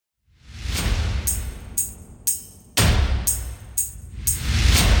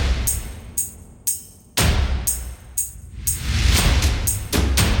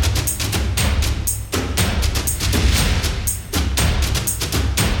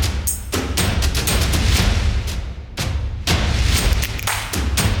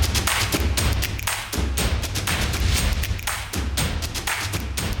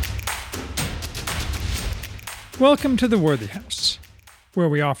Welcome to the Worthy House, where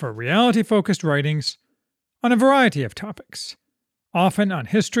we offer reality-focused writings on a variety of topics, often on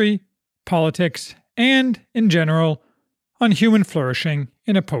history, politics, and, in general, on human flourishing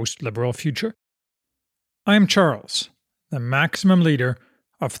in a post-liberal future. I am Charles, the maximum leader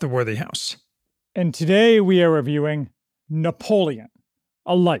of the Worthy House. And today we are reviewing Napoleon,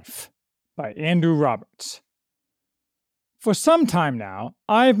 A Life by Andrew Roberts. For some time now,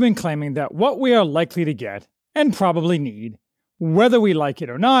 I've been claiming that what we are likely to get, and probably need, whether we like it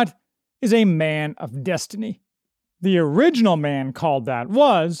or not, is a man of destiny. The original man called that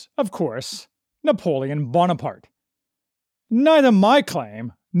was, of course, Napoleon Bonaparte. Neither my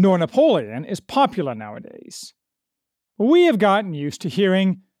claim nor Napoleon is popular nowadays. We have gotten used to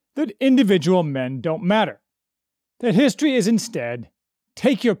hearing that individual men don't matter, that history is instead,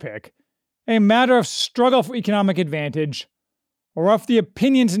 take your pick, a matter of struggle for economic advantage, or of the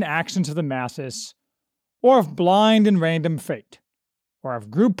opinions and actions of the masses, or of blind and random fate, or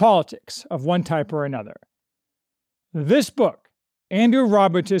of group politics of one type or another. This book, Andrew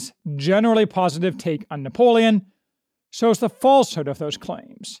Roberts' generally positive take on Napoleon, shows the falsehood of those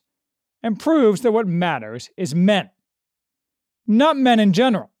claims, and proves that what matters is men. Not men in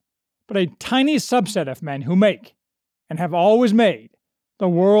general, but a tiny subset of men who make, and have always made, the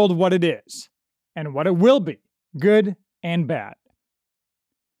world what it is, and what it will be, good and bad.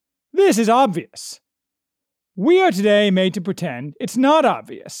 This is obvious. We are today made to pretend it's not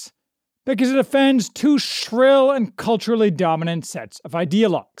obvious, because it offends two shrill and culturally dominant sets of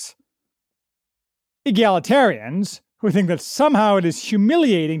ideologues. Egalitarians, who think that somehow it is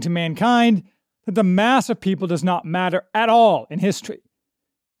humiliating to mankind that the mass of people does not matter at all in history,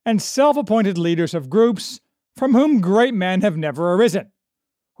 and self-appointed leaders of groups from whom great men have never arisen,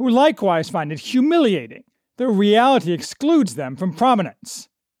 who likewise find it humiliating that reality excludes them from prominence.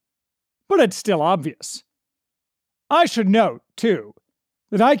 But it's still obvious. I should note, too,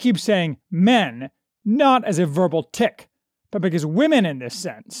 that I keep saying men not as a verbal tick, but because women in this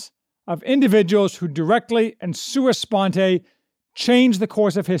sense, of individuals who directly and sua sponte change the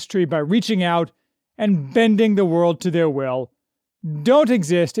course of history by reaching out and bending the world to their will, don't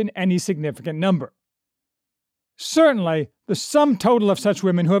exist in any significant number. Certainly, the sum total of such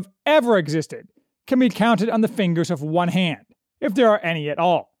women who have ever existed can be counted on the fingers of one hand, if there are any at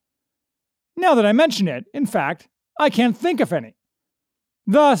all. Now that I mention it, in fact, I can't think of any.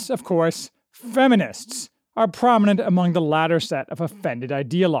 Thus, of course, feminists are prominent among the latter set of offended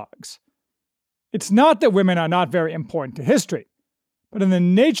ideologues. It's not that women are not very important to history, but in the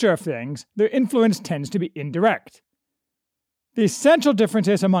nature of things, their influence tends to be indirect. The essential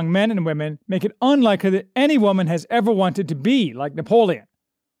differences among men and women make it unlikely that any woman has ever wanted to be like Napoleon,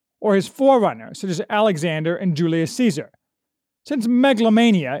 or his forerunners such as Alexander and Julius Caesar, since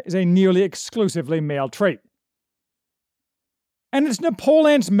megalomania is a nearly exclusively male trait. And it's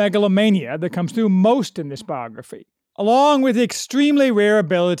Napoleon's megalomania that comes through most in this biography, along with the extremely rare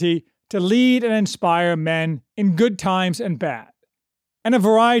ability to lead and inspire men in good times and bad, and a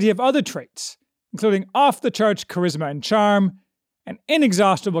variety of other traits, including off-the-charts charisma and charm, an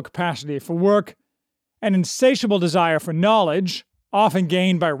inexhaustible capacity for work, an insatiable desire for knowledge, often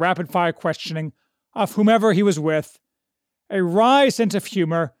gained by rapid-fire questioning of whomever he was with, a wry sense of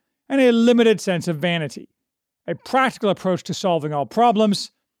humor, and a limited sense of vanity, a practical approach to solving all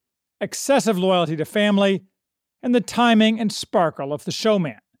problems, excessive loyalty to family, and the timing and sparkle of the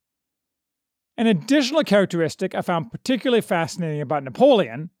showman. An additional characteristic I found particularly fascinating about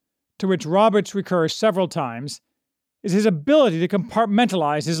Napoleon, to which Roberts recurs several times, is his ability to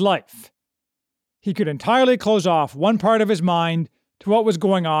compartmentalize his life. He could entirely close off one part of his mind to what was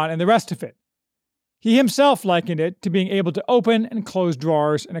going on in the rest of it. He himself likened it to being able to open and close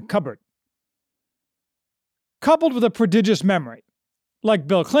drawers in a cupboard. Coupled with a prodigious memory, like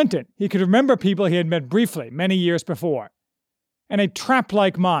Bill Clinton, he could remember people he had met briefly many years before, and a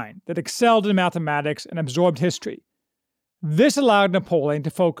trap-like mind that excelled in mathematics and absorbed history. This allowed Napoleon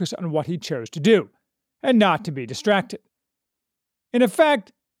to focus on what he chose to do, and not to be distracted. In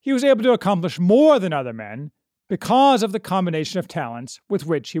effect, he was able to accomplish more than other men because of the combination of talents with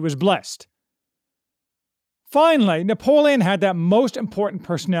which he was blessed. Finally, Napoleon had that most important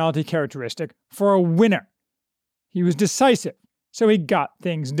personality characteristic for a winner. He was decisive, so he got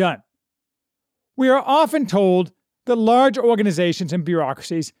things done. We are often told that large organizations and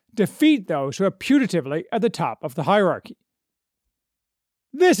bureaucracies defeat those who are putatively at the top of the hierarchy.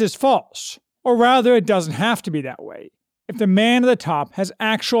 This is false, or rather it doesn't have to be that way, if the man at the top has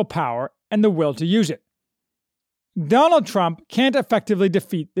actual power and the will to use it. Donald Trump can't effectively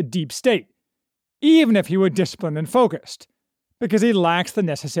defeat the deep state, even if he were disciplined and focused, because he lacks the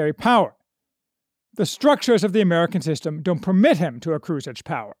necessary power. the structures of the American system don't permit him to accrue such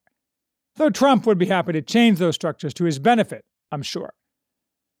power, though Trump would be happy to change those structures to his benefit, I'm sure.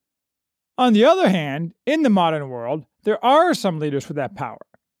 On the other hand, in the modern world, there are some leaders with that power.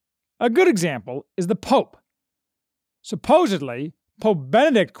 A good example is the Pope. Supposedly, Pope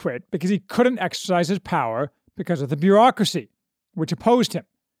Benedict quit because he couldn't exercise his power because of the bureaucracy, which opposed him.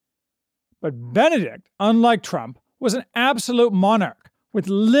 But Benedict, unlike Trump, was an absolute monarch with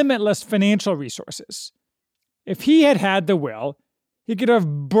limitless financial resources. If he had had the will, he could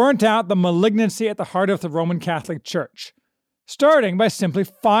have burnt out the malignancy at the heart of the Roman Catholic Church, starting by simply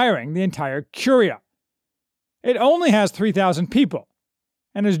firing the entire Curia. It only has 3,000 people,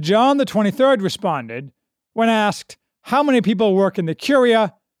 and as John the 23rd responded, when asked how many people work in the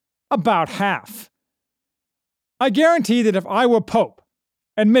Curia, about half. I guarantee that if I were Pope,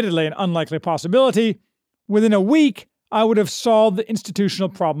 admittedly an unlikely possibility, within a week I would have solved the institutional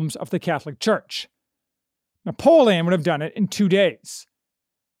problems of the Catholic Church. Napoleon would have done it in 2 days.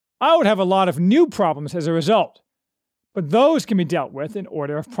 I would have a lot of new problems as a result, but those can be dealt with in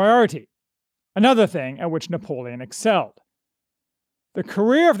order of priority, another thing at which Napoleon excelled. The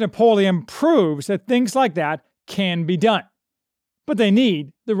career of Napoleon proves that things like that can be done, but they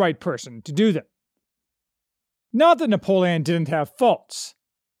need the right person to do them. Not that Napoleon didn't have faults.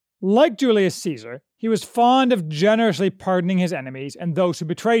 Like Julius Caesar, he was fond of generously pardoning his enemies and those who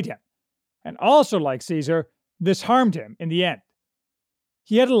betrayed him, and also like Caesar, this harmed him in the end.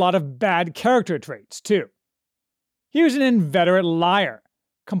 He had a lot of bad character traits, too. He was an inveterate liar,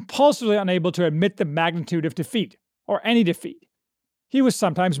 compulsively unable to admit the magnitude of defeat, or any defeat. He was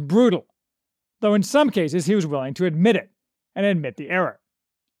sometimes brutal, though in some cases he was willing to admit it, and admit the error.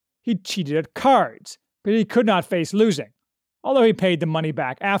 He cheated at cards, but he could not face losing, although he paid the money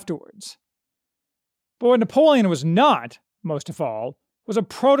back afterwards. But what Napoleon was not, most of all, was a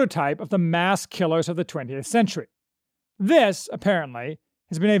prototype of the mass killers of the 20th century. This, apparently,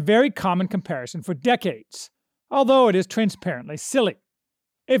 has been a very common comparison for decades, although it is transparently silly.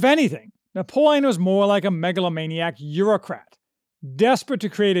 If anything, Napoleon was more like a megalomaniac bureaucrat, desperate to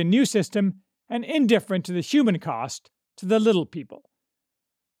create a new system and indifferent to the human cost to the little people.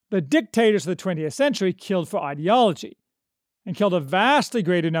 The dictators of the 20th century killed for ideology, and killed a vastly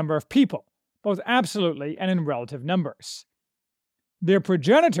greater number of people, both absolutely and in relative numbers. Their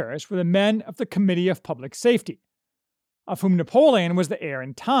progenitors were the men of the Committee of Public Safety, of whom Napoleon was the heir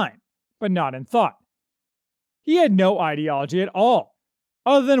in time, but not in thought. He had no ideology at all,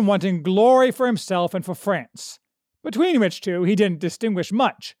 other than wanting glory for himself and for France, between which two he didn't distinguish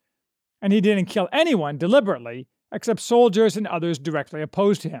much, and he didn't kill anyone deliberately except soldiers and others directly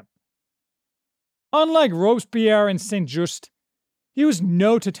opposed to him. Unlike Robespierre and Saint-Just, he was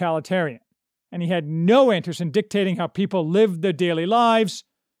no totalitarian, and he had no interest in dictating how people lived their daily lives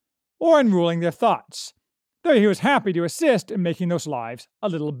or in ruling their thoughts, though he was happy to assist in making those lives a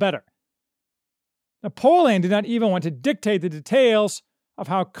little better. Napoleon did not even want to dictate the details of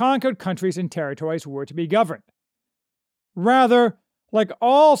how conquered countries and territories were to be governed. Rather, like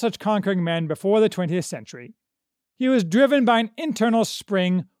all such conquering men before the 20th century, he was driven by an internal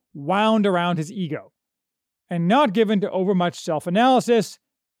spring wound around his ego, and not given to overmuch self-analysis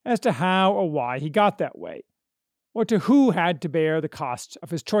as to how or why he got that way, or to who had to bear the costs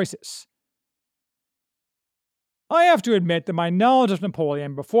of his choices. I have to admit that my knowledge of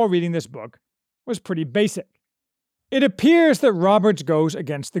Napoleon before reading this book was pretty basic. It appears that Roberts goes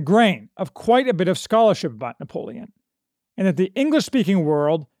against the grain of quite a bit of scholarship about Napoleon, and that the English-speaking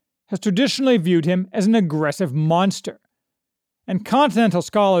world has traditionally viewed him as an aggressive monster, and continental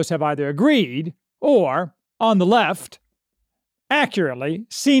scholars have either agreed, or, on the left, accurately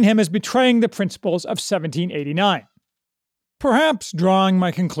seen him as betraying the principles of 1789. Perhaps drawing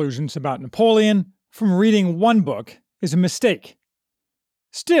my conclusions about Napoleon from reading one book is a mistake.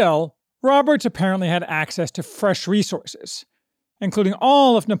 Still, Roberts apparently had access to fresh resources, including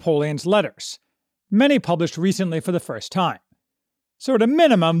all of Napoleon's letters, many published recently for the first time. So at a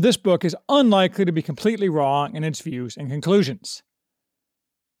minimum, this book is unlikely to be completely wrong in its views and conclusions.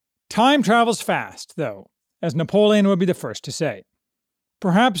 Time travels fast, though, as Napoleon would be the first to say.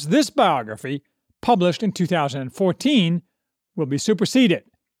 Perhaps this biography, published in 2014, will be superseded.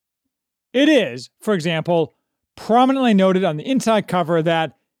 It is, for example, prominently noted on the inside cover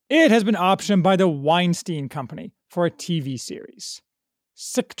that it has been optioned by the Weinstein Company for a TV series.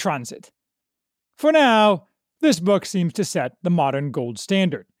 Sic transit. For now, this book seems to set the modern gold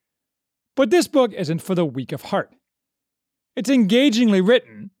standard. But this book isn't for the weak of heart. It's engagingly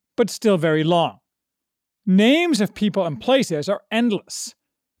written, but still very long. Names of people and places are endless,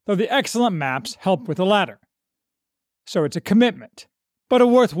 though the excellent maps help with the latter. So it's a commitment, but a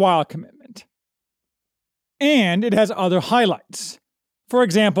worthwhile commitment. And it has other highlights. For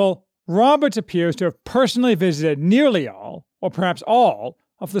example, Roberts appears to have personally visited nearly all, or perhaps all,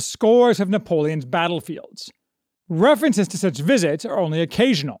 of the scores of Napoleon's battlefields. References to such visits are only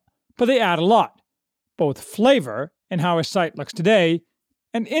occasional, but they add a lot, both flavor in how a site looks today,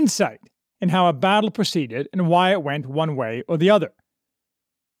 and insight in how a battle proceeded and why it went one way or the other.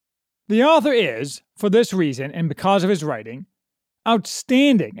 The author is, for this reason and because of his writing,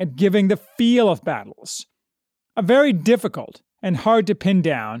 outstanding at giving the feel of battles, a very difficult and hard to pin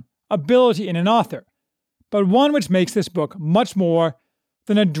down ability in an author, but one which makes this book much more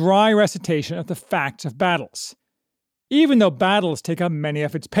than a dry recitation of the facts of battles, even though battles take up many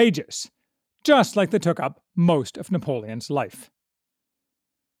of its pages, just like they took up most of Napoleon's life.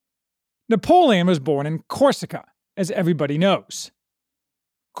 Napoleon was born in Corsica, as everybody knows.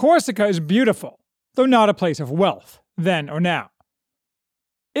 Corsica is beautiful, though not a place of wealth, then or now.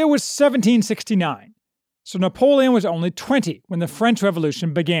 It was 1769, so Napoleon was only 20 when the French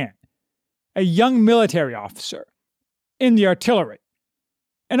Revolution began, a young military officer, in the artillery,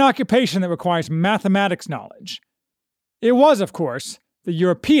 an occupation that requires mathematics knowledge. It was, of course, the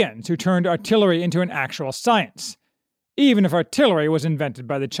Europeans who turned artillery into an actual science, even if artillery was invented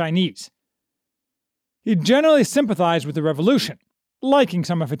by the Chinese. He generally sympathized with the revolution, liking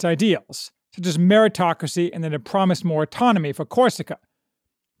some of its ideals, such as meritocracy and that it promised more autonomy for Corsica,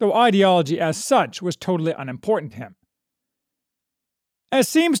 though ideology as such was totally unimportant to him. As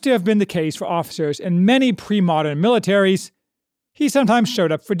seems to have been the case for officers in many pre-modern militaries, he sometimes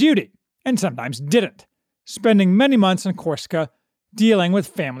showed up for duty, and sometimes didn't, spending many months in Corsica dealing with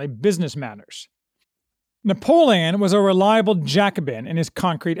family business matters. Napoleon was a reliable Jacobin in his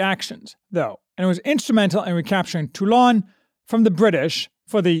concrete actions, though, and was instrumental in recapturing Toulon from the British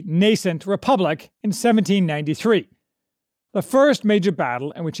for the nascent Republic in 1793, the first major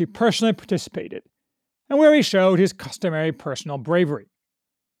battle in which he personally participated, and where he showed his customary personal bravery.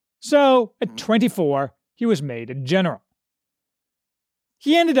 So, at 24, he was made a general.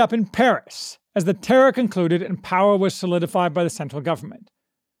 He ended up in Paris, as the terror concluded and power was solidified by the central government,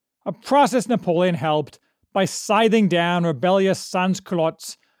 a process Napoleon helped by scything down rebellious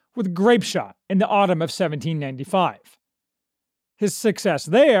sans-culottes with grape shot in the autumn of 1795. His success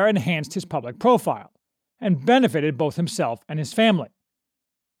there enhanced his public profile, and benefited both himself and his family.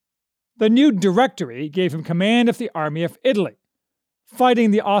 The new Directory gave him command of the army of Italy,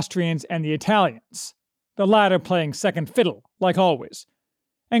 fighting the Austrians and the Italians, the latter playing second fiddle, like always,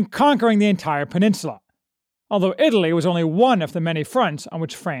 and conquering the entire peninsula, although Italy was only one of the many fronts on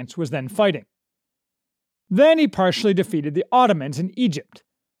which France was then fighting. Then he partially defeated the Ottomans in Egypt,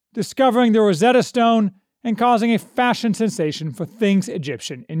 discovering the Rosetta Stone and causing a fashion sensation for things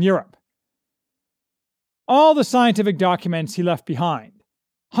Egyptian in Europe. All the scientific documents he left behind,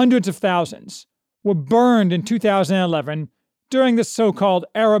 hundreds of thousands, were burned in 2011 during the so-called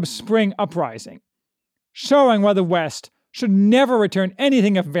Arab Spring uprising, showing why the West should never return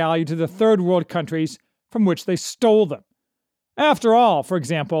anything of value to the Third World countries from which they stole them. After all, for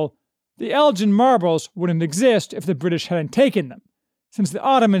example, the Elgin marbles wouldn't exist if the British hadn't taken them, since the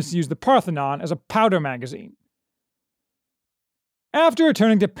Ottomans used the Parthenon as a powder magazine. After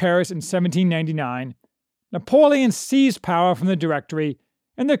returning to Paris in 1799, Napoleon seized power from the Directory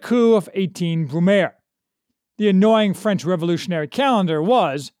in the coup of 18 Brumaire. The annoying French revolutionary calendar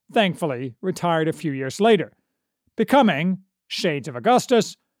was, thankfully, retired a few years later, becoming, shades of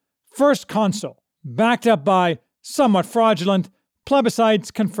Augustus, first consul, backed up by, somewhat fraudulent,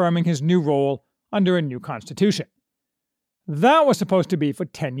 plebiscites confirming his new role under a new constitution. That was supposed to be for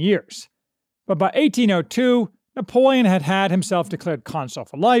 10 years, but by 1802, Napoleon had had himself declared consul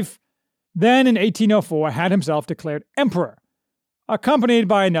for life, then in 1804 had himself declared emperor, accompanied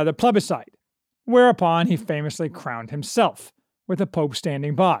by another plebiscite, whereupon he famously crowned himself, with the Pope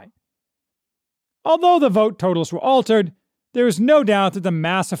standing by. Although the vote totals were altered, there is no doubt that the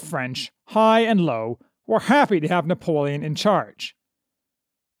mass of French, high and low, were happy to have Napoleon in charge.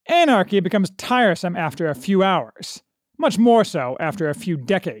 Anarchy becomes tiresome after a few hours, much more so after a few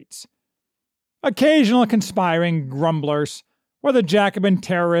decades. Occasional conspiring grumblers, whether Jacobin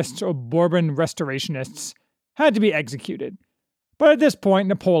terrorists or Bourbon restorationists, had to be executed, but at this point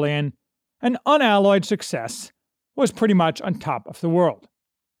Napoleon, an unalloyed success, was pretty much on top of the world.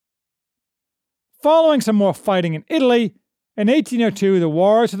 Following some more fighting in Italy, in 1802 the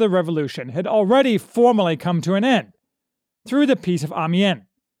Wars of the Revolution had already formally come to an end, through the Peace of Amiens,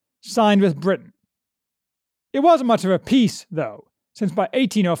 signed with Britain. It wasn't much of a peace, though, since by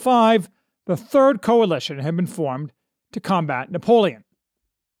 1805 the Third Coalition had been formed to combat Napoleon,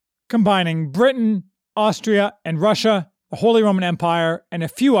 combining Britain, Austria, and Russia, the Holy Roman Empire, and a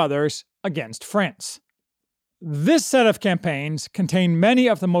few others against France. This set of campaigns contained many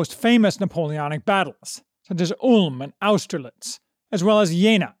of the most famous Napoleonic battles, such as Ulm and Austerlitz, as well as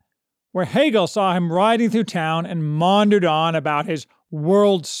Jena, where Hegel saw him riding through town and maundered on about his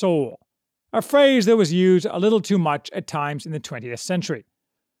world soul, a phrase that was used a little too much at times in the 20th century.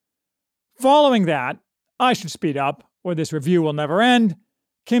 Following that, I should speed up, or this review will never end,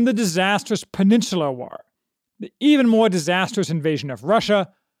 came the disastrous Peninsular War, the even more disastrous invasion of Russia,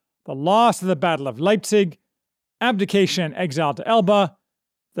 the loss of the Battle of Leipzig, abdication and exile to Elba,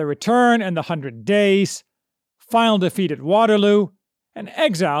 the return and the 100 Days, final defeat at Waterloo, and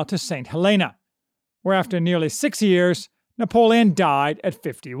exile to St. Helena, where after nearly 6 years, Napoleon died at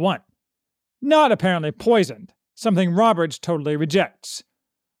 51. Not apparently poisoned, something Roberts totally rejects.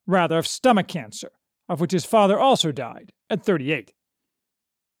 Rather of stomach cancer, of which his father also died at 38.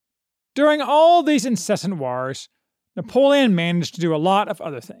 During all these incessant wars, Napoleon managed to do a lot of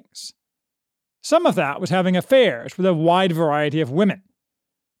other things. Some of that was having affairs with a wide variety of women,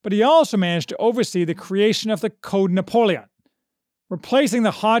 but he also managed to oversee the creation of the Code Napoleon, replacing the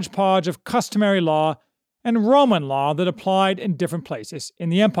hodgepodge of customary law and Roman law that applied in different places in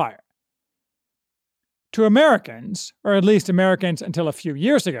the empire. To Americans, or at least Americans until a few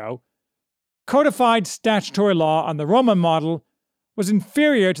years ago, codified statutory law on the Roman model was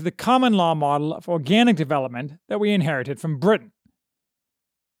inferior to the common law model of organic development that we inherited from Britain.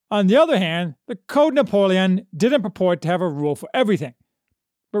 On the other hand, the Code Napoleon didn't purport to have a rule for everything,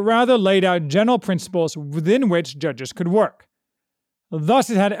 but rather laid out general principles within which judges could work. Thus,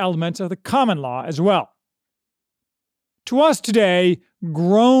 it had elements of the common law as well. To us today,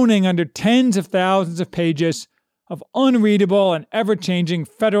 groaning under tens of thousands of pages of unreadable and ever-changing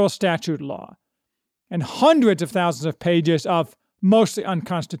federal statute law, and hundreds of thousands of pages of mostly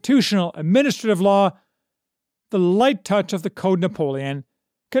unconstitutional administrative law, the light touch of the Code Napoleon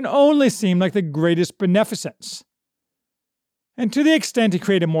can only seem like the greatest beneficence. And to the extent it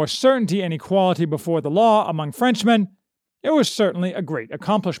created more certainty and equality before the law among Frenchmen, it was certainly a great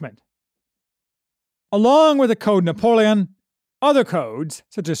accomplishment. Along with the Code Napoleon, other codes,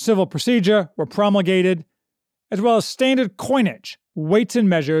 such as civil procedure, were promulgated, as well as standard coinage, weights and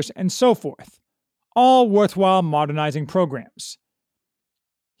measures, and so forth, all worthwhile modernizing programs.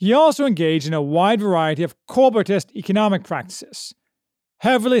 He also engaged in a wide variety of corporatist economic practices,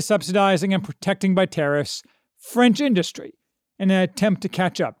 heavily subsidizing and protecting by tariffs French industry in an attempt to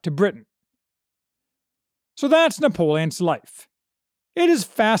catch up to Britain. So that's Napoleon's life. It is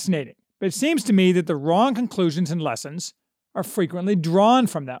fascinating, but it seems to me that the wrong conclusions and lessons are frequently drawn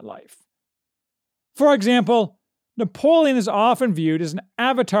from that life. For example, Napoleon is often viewed as an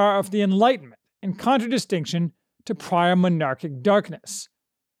avatar of the Enlightenment in contradistinction to prior monarchic darkness.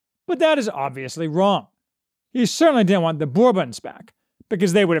 But that is obviously wrong. He certainly didn't want the Bourbons back,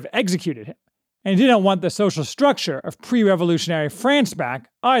 because they would have executed him, and he didn't want the social structure of pre-revolutionary France back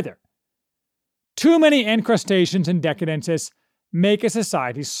either. Too many incrustations and decadences make a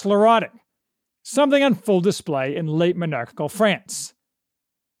society sclerotic, something on full display in late monarchical France.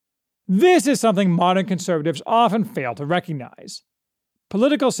 This is something modern conservatives often fail to recognize.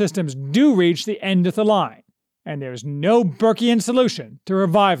 Political systems do reach the end of the line, and there's no Burkean solution to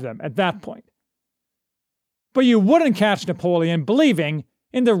revive them at that point. But you wouldn't catch Napoleon believing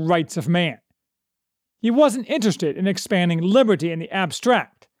in the rights of man. He wasn't interested in expanding liberty in the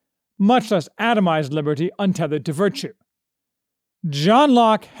abstract, much less atomized liberty untethered to virtue. John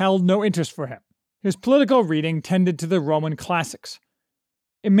Locke held no interest for him. His political reading tended to the Roman classics.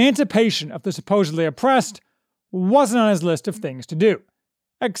 Emancipation of the supposedly oppressed wasn't on his list of things to do,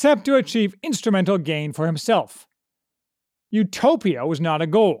 except to achieve instrumental gain for himself. Utopia was not a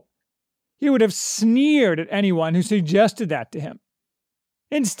goal. He would have sneered at anyone who suggested that to him.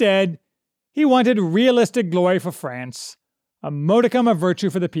 Instead, he wanted realistic glory for France, a modicum of virtue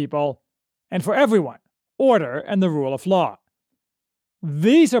for the people, and for everyone, order and the rule of law.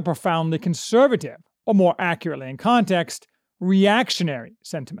 These are profoundly conservative, or more accurately in context, reactionary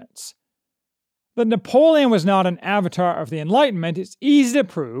sentiments. That Napoleon was not an avatar of the Enlightenment is easy to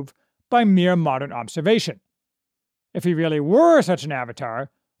prove by mere modern observation. If he really were such an avatar,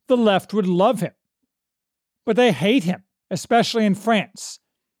 the left would love him. But they hate him, especially in France,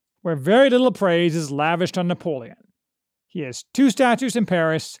 where very little praise is lavished on Napoleon. He has 2 statues in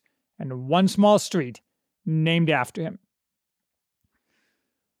Paris and 1 small street named after him.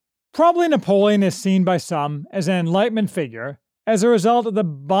 Probably Napoleon is seen by some as an Enlightenment figure as a result of the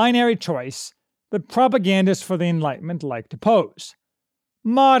binary choice that propagandists for the Enlightenment like to pose.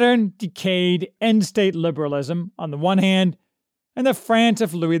 Modern, decayed, end-state liberalism on the one hand, and the France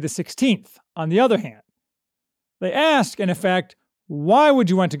of Louis XVI on the other hand. They ask, in effect, why would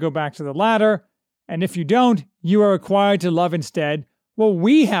you want to go back to the latter, And if you don't, you are required to love instead what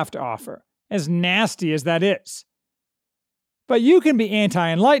we have to offer, as nasty as that is. But you can be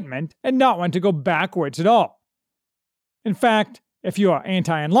anti-Enlightenment and not want to go backwards at all. In fact, if you are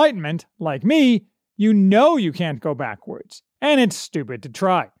anti-Enlightenment, like me, you know you can't go backwards, and it's stupid to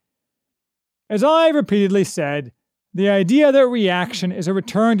try. As I've repeatedly said, the idea that reaction is a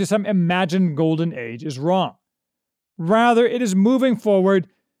return to some imagined golden age is wrong. Rather, it is moving forward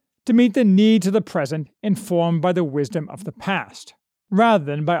to meet the needs of the present informed by the wisdom of the past, rather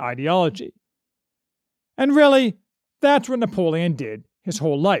than by ideology. And really, that's what Napoleon did his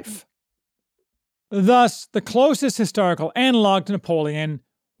whole life. Thus, the closest historical analog to Napoleon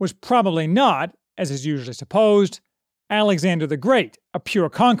was probably not, as is usually supposed, Alexander the Great, a pure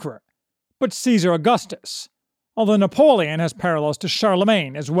conqueror, but Caesar Augustus, although Napoleon has parallels to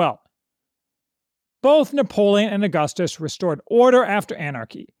Charlemagne as well. Both Napoleon and Augustus restored order after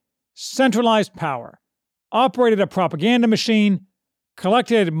anarchy, centralized power, operated a propaganda machine,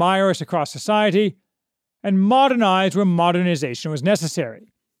 collected admirers across society, and modernized where modernization was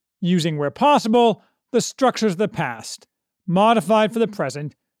necessary, using where possible the structures of the past, modified for the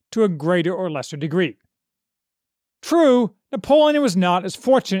present to a greater or lesser degree. True, Napoleon was not as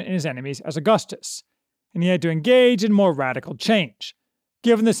fortunate in his enemies as Augustus, and he had to engage in more radical change,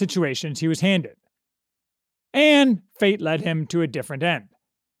 given the situations he was handed. And fate led him to a different end.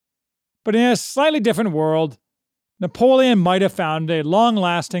 But in a slightly different world, Napoleon might have found a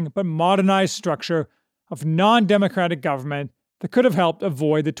long-lasting but modernized structure of non-democratic government that could have helped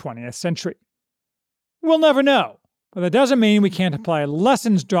avoid the 20th century. We'll never know, but that doesn't mean we can't apply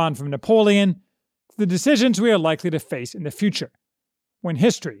lessons drawn from Napoleon to the decisions we are likely to face in the future, when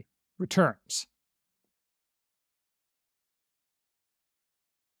history returns.